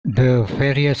The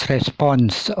various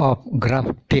response of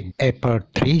grafted apple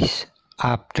trees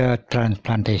after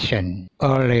transplantation: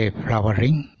 early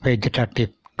flowering,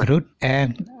 vegetative growth,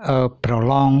 and a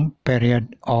prolonged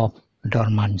period of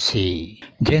dormancy.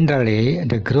 Generally,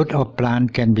 the growth of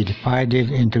plant can be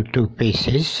divided into two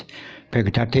phases: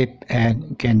 vegetative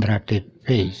and generative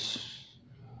phase.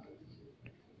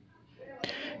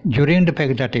 During the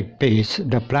vegetative phase,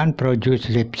 the plant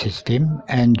produces leaf system,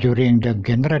 and during the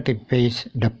generative phase,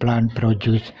 the plant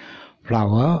produces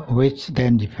flower, which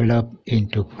then develop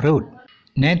into fruit.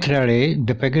 Naturally,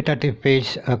 the vegetative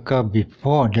phase occurs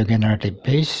before the generative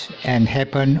phase and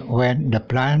happens when the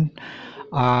plants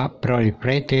are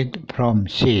proliferated from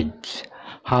seeds.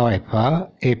 However,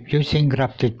 if using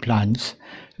grafted plants,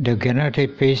 the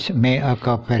generative phase may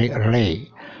occur very early.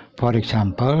 For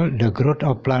example, the growth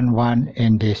of plant 1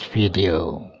 in this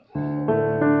video.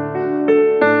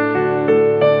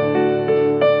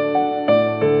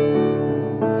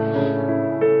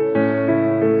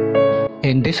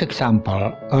 In this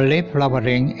example, early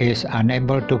flowering is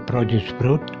unable to produce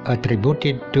fruit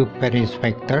attributed to various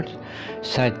factors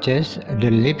such as the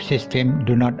leaf system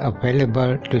do not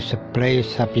available to supply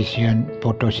sufficient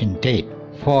photosynthesis.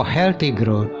 For healthy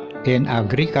growth in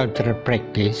agricultural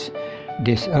practice,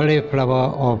 this early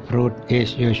flower of fruit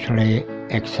is usually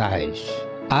excised.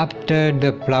 After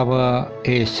the flower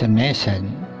is senescent,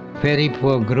 very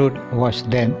poor growth was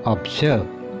then observed.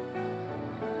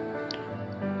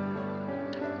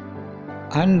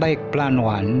 Unlike plant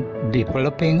 1,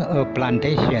 developing a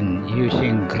plantation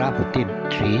using grafted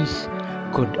trees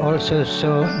could also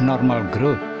show normal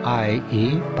growth,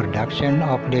 i.e. production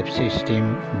of leaf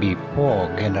system before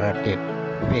generative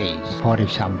phase. For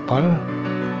example,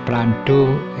 plant 2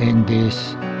 in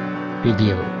this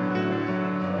video.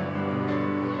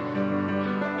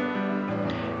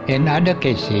 In other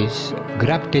cases,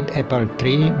 grafted apple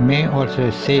tree may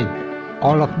also shed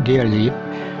all of their leaves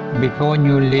before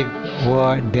new leaves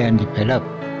were then developed.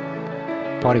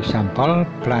 For example,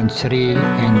 plant 3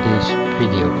 in this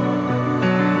video.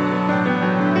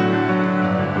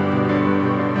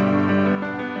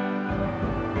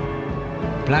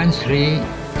 Plant 3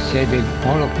 shedded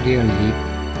all of their leaves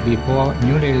before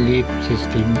new leaf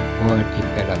systems were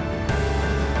developed.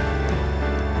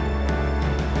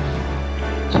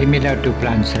 Similar to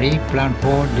plant 3, plant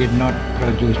 4 did not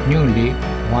produce new leaf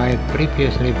while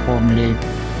previously formed leaf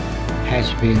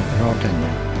has been rotten.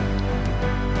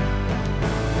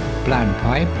 Plant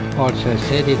 5 also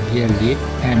shedded their leaf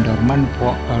and dormant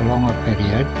for a longer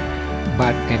period,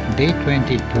 but at day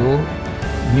 22,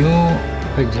 new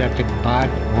vegetative bud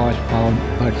was found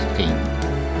bursting.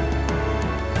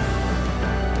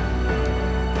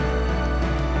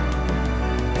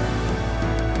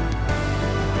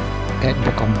 At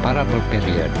the comparable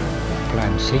period,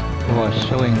 plant 6 was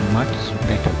showing much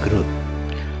better growth.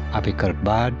 Apical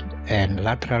bud and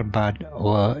lateral bud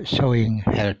were showing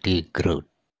healthy growth.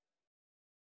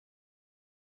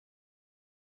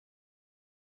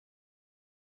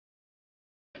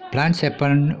 Plant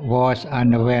 7 was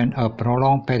underwent a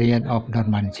prolonged period of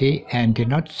dormancy and did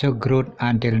not show growth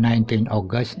until 19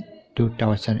 August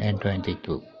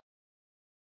 2022.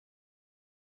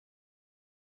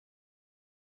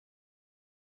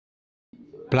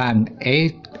 Plant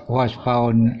 8 was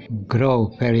found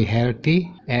grow very healthy,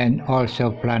 and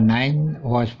also plant 9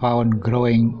 was found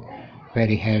growing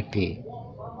very healthy.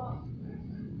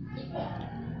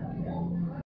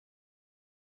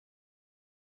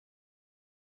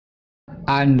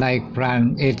 Unlike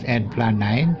plant 8 and plant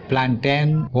 9, plant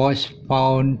 10 was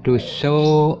found to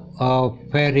show a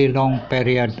very long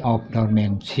period of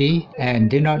dormancy and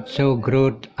did not show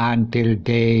growth until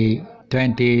day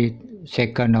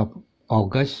 22nd of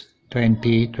August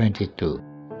 2022.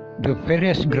 The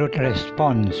various growth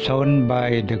response shown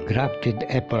by the grafted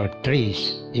apple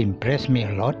trees impressed me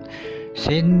a lot,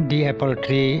 since the apple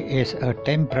tree is a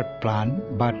temperate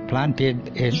plant but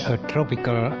planted in a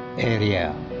tropical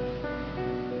area.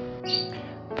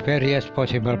 Various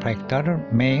possible factors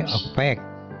may affect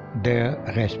the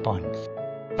response.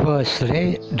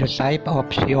 Firstly, the type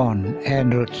of zone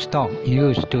and rootstock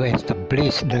used to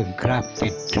establish the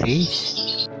grafted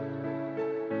trees.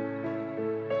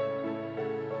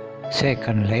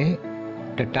 Secondly,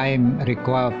 the time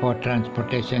required for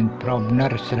transportation from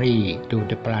nursery to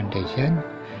the plantation.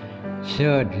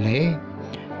 Thirdly,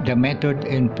 the method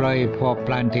employed for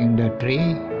planting the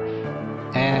tree,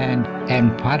 and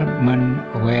environment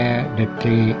where the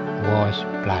tree was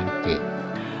planted.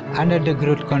 Under the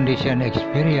growth condition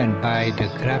experienced by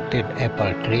the grafted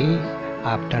apple tree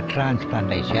after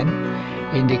transplantation,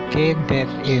 indicate that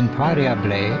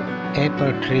invariably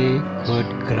apple tree could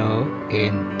grow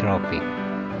in tropic.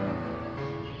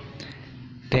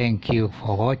 Thank you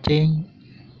for watching.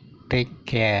 Take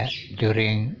care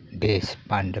during this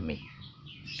pandemic.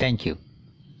 Thank you.